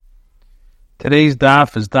Today's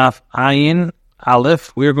daf is daf Ayin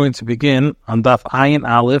Aleph. We are going to begin on daf Ayin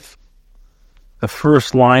Aleph, the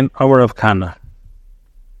first line, Amar of Kana.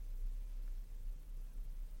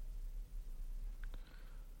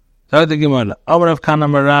 Amar of Kana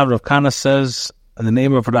Marav. Rav Kana says in the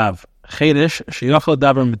name of Rav, Chedesh sheyachol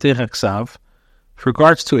daber mitech aksav. With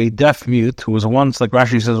regards to a deaf mute who was once, like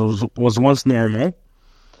Rashi says, was once normal,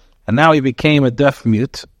 and now he became a deaf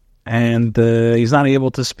mute, and he's not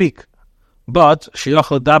able to speak. But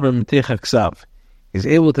sheyachol daber mitech aksav, he's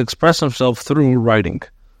able to express himself through writing.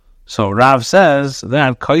 So Rav says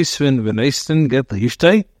that Kaisvin v'neistin get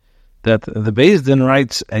l'ishtei, that the Beis Din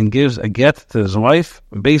writes and gives a get to his wife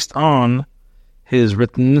based on his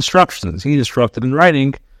written instructions. He instructed in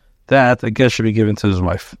writing that a get should be given to his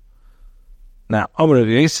wife. Now, Amar Rabbi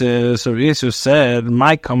Yosef said,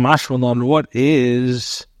 "My kamashmalon, what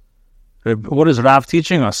is Rav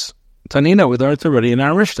teaching us? Tanina, we learned already in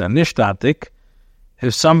our Mishnah, Nishtatik,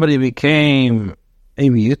 if somebody became a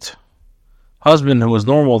mute, husband who was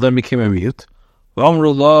normal then became a mute,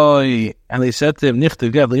 and they said to him,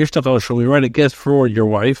 Nichtav get, shall we write a get for your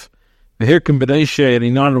wife? And he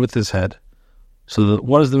nodded with his head. So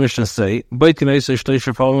what does the Mishnah say?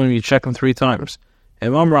 You check him 3 times.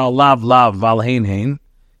 If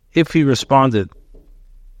he responded,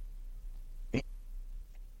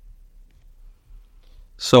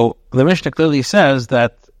 so the Mishnah clearly says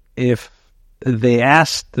that if they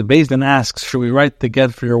asked, the Beis Din asks, should we write the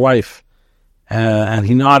get for your wife? And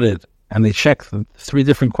he nodded, and they checked 3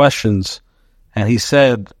 different questions, and he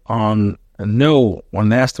said on no. When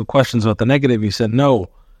they asked him questions about the negative, he said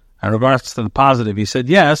no. In regards to the positive, he said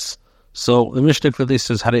yes. So the Mishnah clearly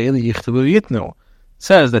says, it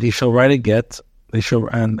says that he shall write a get,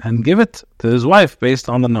 and give it to his wife based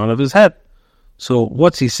on the nod of his head. So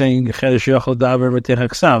what's he saying? The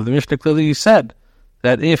Mishnah clearly said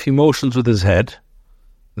that if he motions with his head,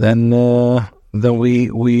 then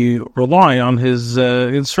we rely on his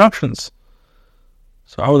instructions.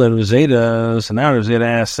 So now Rav Zeta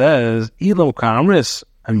says, Elo kamris,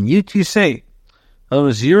 mute you say. In other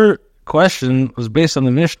words, your question was based on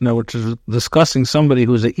the Mishnah, which is discussing somebody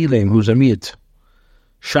who's a ilim, who's a mute.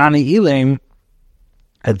 Shani ilim,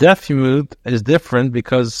 a deaf mute, is different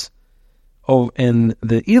because in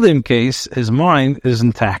the ilim case, his mind is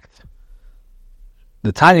intact.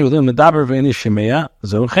 The tiny within medaber ve'eni shemeya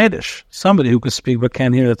zo chedesh. Somebody who can speak but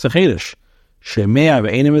can't hear, that's a chedesh. Shemeya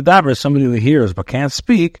ve'eni medaber, somebody who hears but can't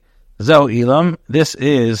speak, zo ilam. This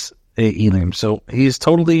is a ilim. So he's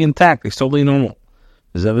totally intact. He's totally normal.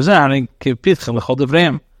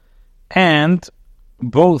 And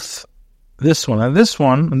both this one and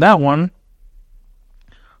that one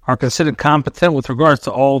are considered competent with regards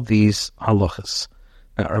to all these halachas.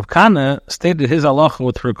 Now, Rav Kana stated his halacha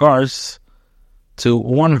with regards to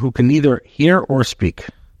one who can neither hear or speak.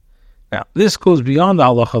 Now, this goes beyond the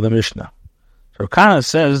halacha of the Mishnah. Rav Kana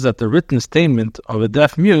says that the written statement of a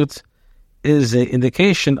deaf mute is an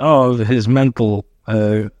indication of his mental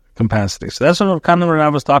capacity. So that's what Rav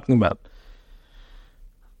Kana was talking about.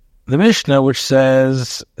 The Mishnah, which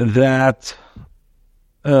says that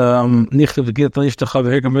that's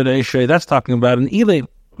talking about an ilim.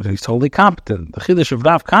 He's totally competent. The chiddush of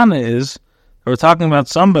Rav Kana is we're talking about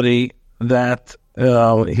somebody that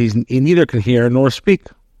he neither can hear nor speak.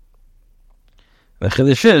 The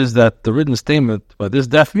chiddush is that the written statement by this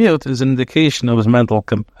deaf mute is an indication of his mental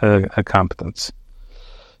competence.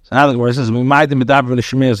 So now the word says,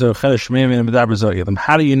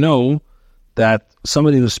 how do you know that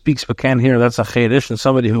somebody who speaks but can't hear, that's a chedesh, and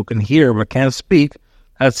somebody who can hear but can't speak,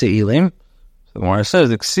 that's a ilim? So the Gemara says,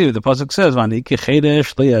 the pasuk says,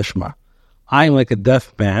 I'm like a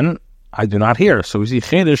deaf man, I do not hear. So we see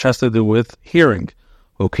chedesh has to do with hearing.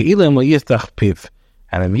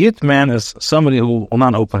 And a mute man is somebody who will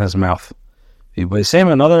not open his mouth. By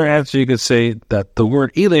saying another answer, you could say that the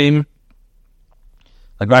word ilim,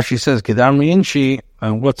 like Rashi says,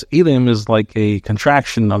 and what's ilim is like a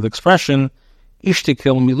contraction of the expression,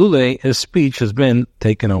 ishtikil milule, his speech has been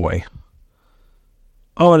taken away.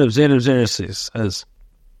 Oh, and Zera says,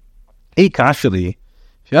 Ekashili,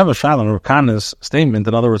 if you have a shayla on Rav Kana's statement,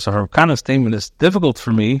 in other words, Rav Kana's statement is difficult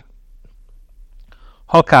for me,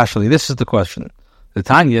 Hokashili, this is the question. The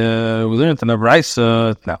Tanya, we learned in the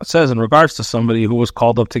Brisa, now it says in regards to somebody who was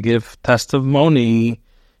called up to give testimony,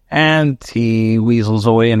 and he weasels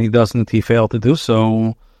away and he failed to do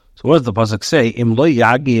so. So what does the pasuk say? Im lo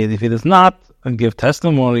yagid, if he does not give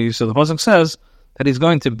testimony, so the pasuk says that he's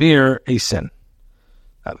going to bear a sin.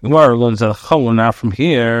 Now the Gemara learns that now from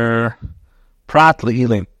here, prat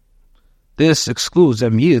le'ilim. This excludes a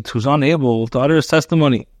mute who's unable to utter his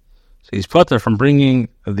testimony. So he's putter from bringing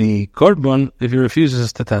the korban if he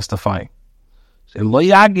refuses to testify. So lo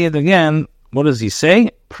yagid, again, what does he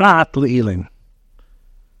say? Prat le'ilim,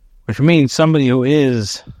 which means somebody who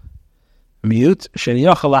is mute,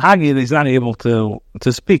 sheniyochel lahagid, he's not able to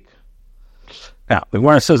speak. Now, the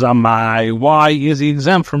Gemara says, why is he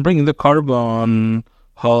exempt from bringing the korban?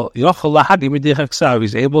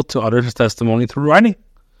 He's able to utter his testimony through writing.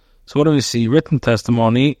 So what do we see? Written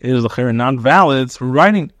testimony is not valid through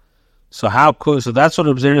writing. So that's what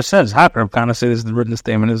Abzera says. How can Kana say this? The written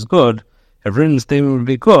statement is good. If written statement would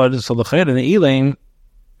be good, so the Elam,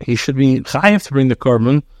 he should be chayiv to bring the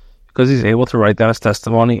korban because he's able to write down his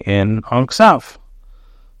testimony on Ksav.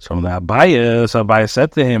 So Abaye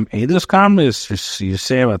said to him, Eidus Karmis, you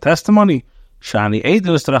say about testimony, Shani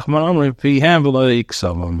Eidus Rachman Amri Pihem V'lo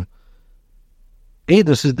Iksavam.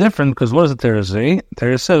 Eidus is different because what does the Torah say? The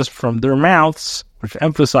Torah says from their mouths, which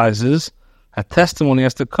emphasizes a testimony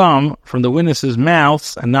has to come from the witnesses'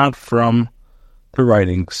 mouths and not from the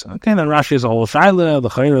writings. Okay, then Rashi has a whole shaila, the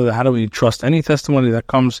chayra, how do we trust any testimony that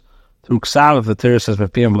comes through Ksav if the Torah says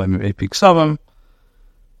Pihem V'lo Iksavam?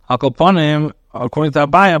 Akalpanim, according to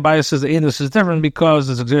Abaye says the Eidus is different because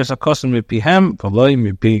it's exerts a custom mipihem v'loy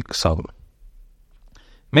mipi ksavam.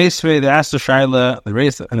 Meisvei, they asked the Shaila, they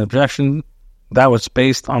raised an objection that was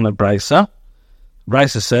based on the Brisa.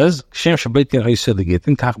 Brisa says, Shem shabaytkin oiseh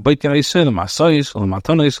l'gitin, kach baytkin oiseh l'masayis,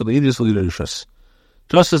 l'matonis, l'idis, l'irishas.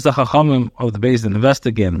 Just as the Chachamim of the Beis Din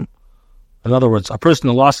investigate, in other words, a person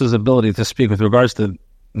who lost his ability to speak with regards to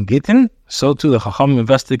Gittin, so too the Chachamim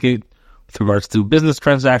investigate with regards to business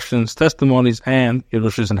transactions, testimonies, and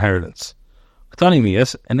Yerusha's inheritance.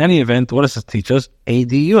 In any event, what does it teach us?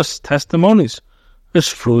 Adiyus, testimonies.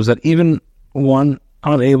 This proves that even one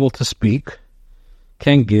unable to speak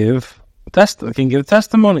can give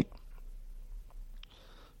testimony.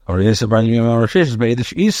 Or we're talking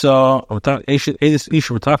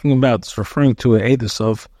about, it's referring to an Eidus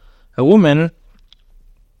of a woman,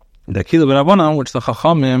 the Kila B'Rabbanan, which the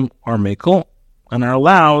Chachamim are mekel and are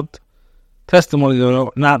allowed testimony that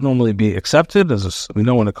will not normally be accepted, as we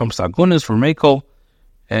know when it comes to agunas for mekel,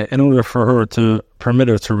 in order for her to permit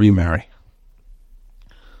her to remarry.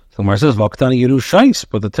 So Mar says, "Vaktani Yerushais,"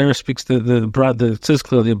 but the Torah speaks it says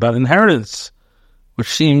clearly about inheritance, which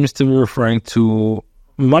seems to be referring to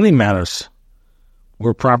money matters,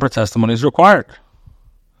 where proper testimony is required.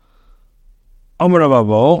 Amar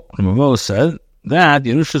Ravo said that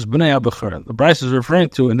Yerusha's b'nei abechor. The Bryce is referring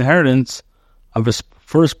to inheritance of his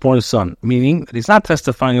firstborn son, meaning that he's not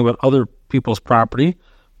testifying about other people's property,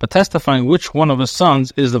 but testifying which one of his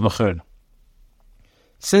sons is the bechor.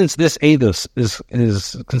 Since this Eidus is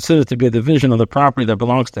considered to be a division of the property that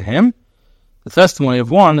belongs to him, the testimony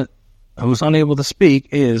of one who's unable to speak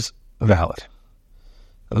is valid.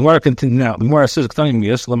 The Gemara continues now. The Gemara says, in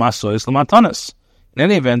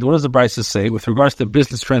any event, what does the Brisa say with regards to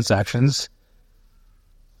business transactions?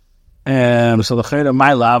 So the Chayra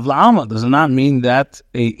my lav la'alma does not mean that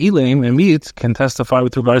a Elam and Meat can testify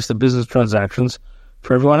with regards to business transactions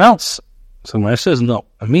for everyone else. So when it says no,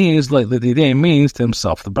 it means like the idea means to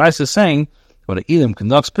himself. The Brisa is saying when an Elam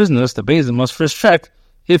conducts business, the Beis Din must first check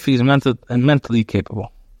if he's mentally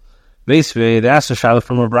capable. Basically, they asked a shaila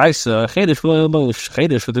from a Brisa,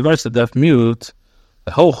 Chedesh with regards to deaf mute,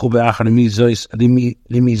 the whole chubeachar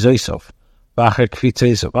limizoisov, bachar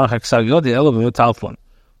kvitzesov, bachar ksaviyodi elov talfon.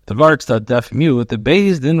 With regards to deaf mute, the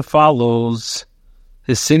Beis Din follows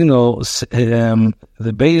his signals. The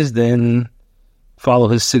Beis Din follow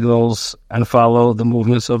his signals and follow the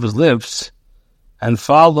movements of his lips and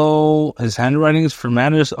follow his handwritings for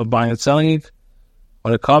matters of buying and selling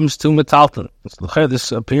when it comes to metalton. So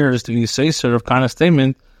this appears to be a sort of kind of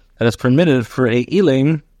statement that is permitted for a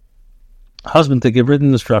Elam husband to give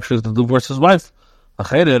written instructions to divorce his wife.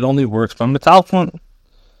 It only works by metalton.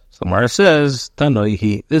 So Mara says,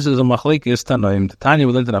 Tanoihi, this is a machlekes Tanoim. The Tanya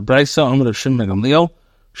we learned in a Brisa, Amr of Shimon Gamliel.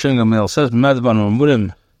 Shimon Gamliel says, Medvan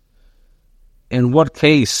Mamurim. In what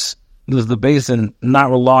case does the Beis Din not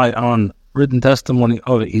rely on written testimony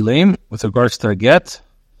of Elam with regards to a get?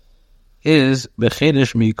 Is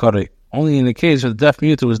Bechedesh Mikari. Only in the case of the deaf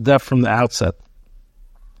mute who was deaf from the outset.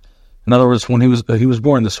 In other words, when he was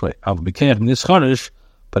born this way. But in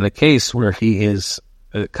a case where he is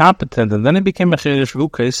competent and then he became a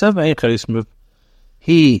Chedesh,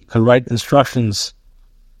 he could write instructions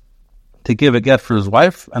to give a get for his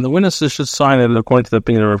wife, and the witnesses should sign it according to the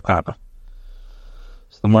opinion of Kana.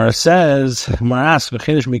 The Gemara says, asks,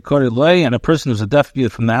 and a person who's a deaf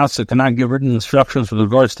mute from the outset cannot give written instructions with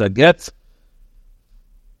regards to a get.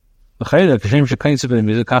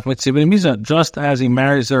 Just as he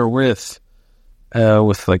marries her with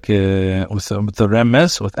with the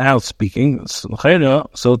remes without speaking,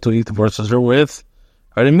 so to he divorces her with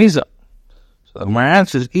a remiza. So my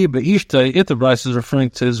answer is if the Bryce is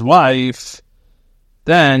referring to his wife,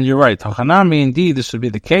 then you're right. Hachanami, indeed, this would be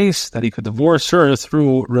the case that he could divorce her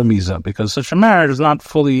through remiza, because such a marriage is not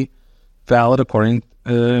fully valid according to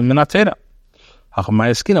Minatera.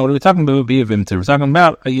 Hachamai, what are we talking about? We're talking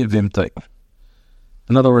about a yevimta.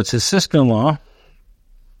 In other words, his sister-in-law,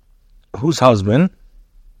 whose husband,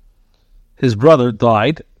 his brother,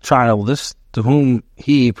 died childless, to whom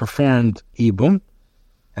he performed ibum,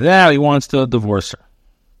 and now he wants to divorce her.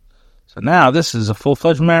 So now this is a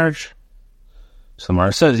full-fledged marriage. So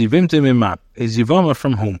Mara says, Yivimta miman, is Yivama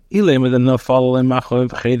from whom?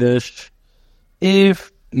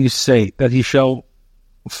 If you say that he fell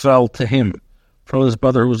to him from his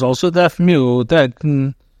brother who was also deaf mute,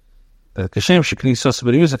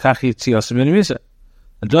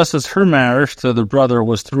 just as her marriage to the brother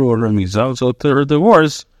was through a remiza, so to her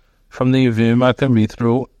divorce from the Yivima can be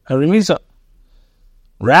through a remiza.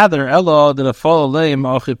 Rather,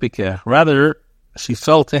 she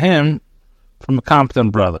fell to him from a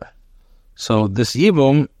competent brother. So this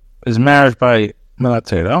Yibum is marriage by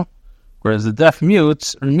Melatera, whereas the deaf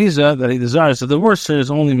mute's remiza that he desires to divorce her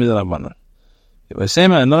is only midrabanan.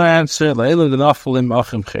 Another answer,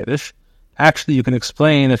 actually you can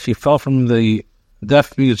explain that she fell from the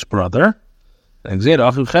deaf mute's brother, and the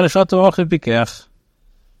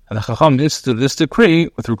Chacham instituted this decree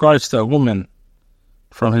with regards to a woman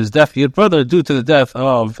from his deaf mute brother due to the death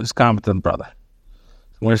of his competent brother.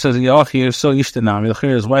 Where it says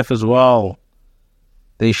his wife as well,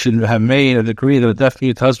 they should have made a decree that a deaf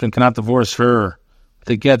mute husband cannot divorce her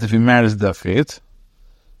to get if he marries a deaf mute.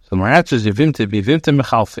 So my answer is Yivimta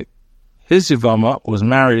Mechalfik. His Yivama was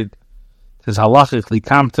married. His halachically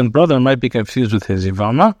competent brother might be confused with his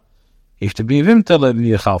Yivama. He should be Yivimta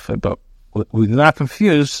Mechalfik, but we do not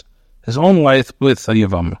confuse his own wife with a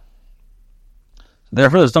Yivama.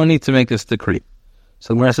 Therefore, there's no need to make this decree.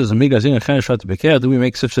 So the Gemara says, do we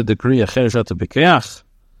make such a decree, a chereshat bekeach?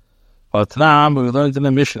 But now we learned in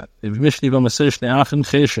the Mishnah, in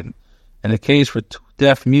a case where two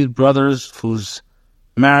deaf mute brothers whose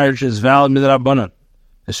marriage is valid midrabanan,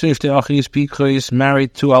 as soon as the achis pikhois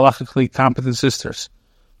married two halachically competent sisters,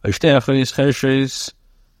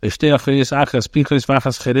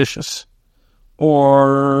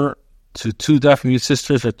 or to two deaf mute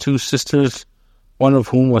sisters or two sisters, one of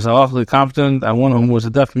whom was halachically competent and one of whom was a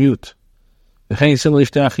deaf mute. Or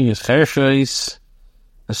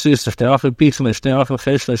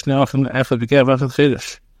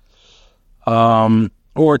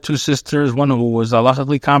two sisters, one who was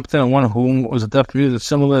halachically competent and one of whom was a deaf mute.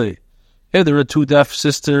 Similarly, if there are two deaf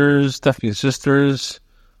mute sisters,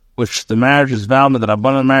 which the marriage is valid, that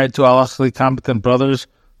Rabbanan married two halachically competent brothers,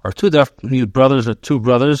 or two deaf mute brothers, or two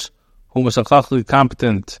brothers who was halachically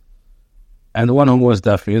competent and the one who was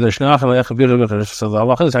deaf mute.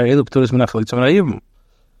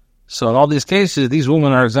 So in all these cases, these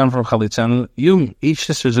women are exempt from chalitza. Each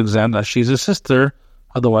sister is exempt as she's a sister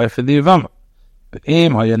of the wife of the Yivama.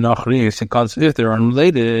 If they're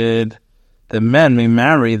unrelated, the men may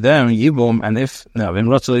marry them, Yibum, and if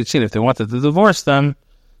they wanted to divorce them,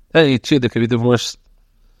 then they could be divorced.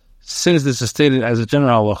 Since this is stated as a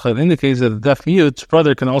general halacha, it indicates that the deaf mute's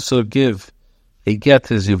brother can also give a get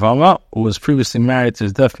to his Yivama, who was previously married to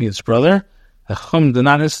his deaf mute's brother. The Chum did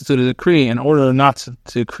not institute a decree in order not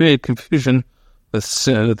to create confusion with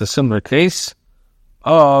the similar case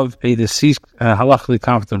of a deceased halachically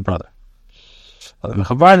competent brother.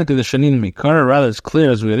 Rather, it's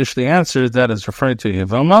clear, as we initially answered, that it's referring to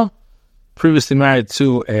Yavama, previously married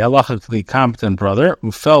to a halachically competent brother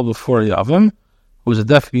who fell before Yavam, who was a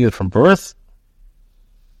deaf mute from birth.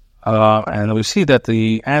 And we see that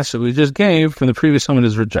the answer we just gave from the previous one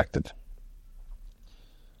is rejected.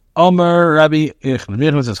 Omer Rabbi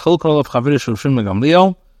Echn says,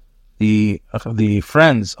 the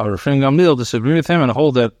friends of Rav Gamliel disagree with him and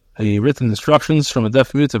hold that written instructions from a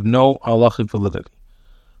deaf mute have no halachic validity.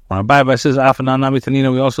 When Rabbi says,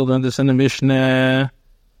 we also learned this in the Mishnah,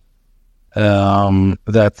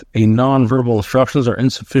 that a non-verbal instructions are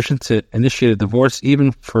insufficient to initiate a divorce,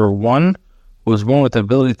 even for one who was born with the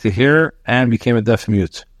ability to hear and became a deaf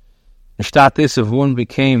mute. Instead, if one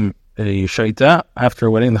became a shaita after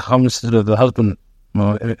a wedding, the Chum of the husband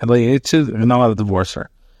not allowed to divorce her.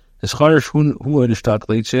 If the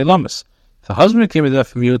husband became a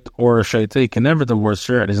deaf mute or a shaita, he can never divorce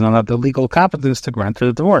her, and he's not have the legal competence to grant her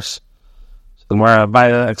the divorce. So the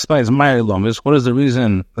Rabbi explains, what is the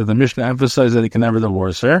reason that the Mishnah emphasizes that he can never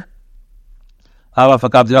divorce her?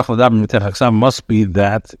 Must be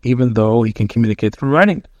that even though he can communicate through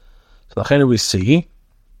writing. So the we see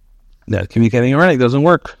that communicating in writing doesn't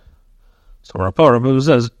work. So Rabbi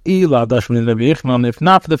says, if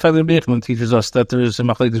not for the fact that Rabbi Yechman teaches us that there is a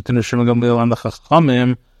machlekes between Rosh Gamliel and the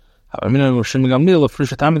Chachamim, I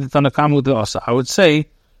would say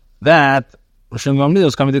that Rosh Gamliel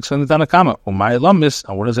is coming to explain the Tanakama. And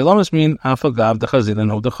what does a lamis mean?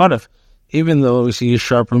 Even though we see a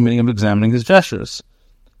sharper meaning of examining his gestures.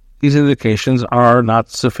 These indications are not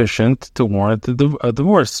sufficient to warrant a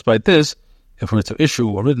divorce. Despite this, if we were to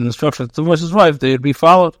issue a written instruction to divorce his wife, they would be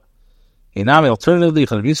followed. Alternatively,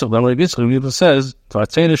 Rabbi Yisrael says,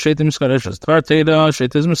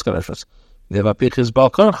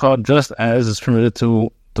 just as it's permitted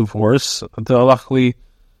to divorce the halachically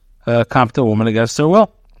competent woman against her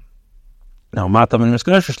will. Now, what's the reason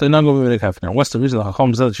the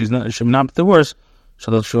Chacham said that she should not be divorced,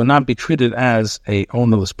 so that she will not be treated as a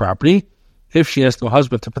ownerless property? If she has no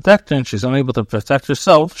husband to protect her and she's unable to protect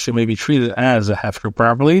herself, she may be treated as a hefker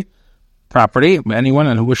property by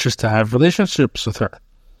anyone who wishes to have relationships with her.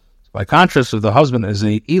 So by contrast, if the husband is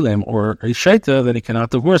a ilim or a shaita, then he cannot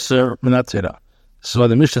divorce her minatira. This is why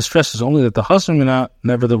the Mishnah stresses only that the husband may not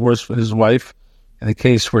never divorce his wife in the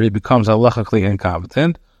case where he becomes halachically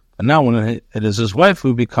incompetent. But now when it is his wife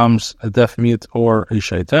who becomes a deaf mute or a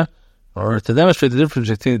shaita, or to demonstrate the difference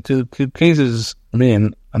between the two cases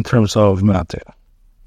in terms of minatira.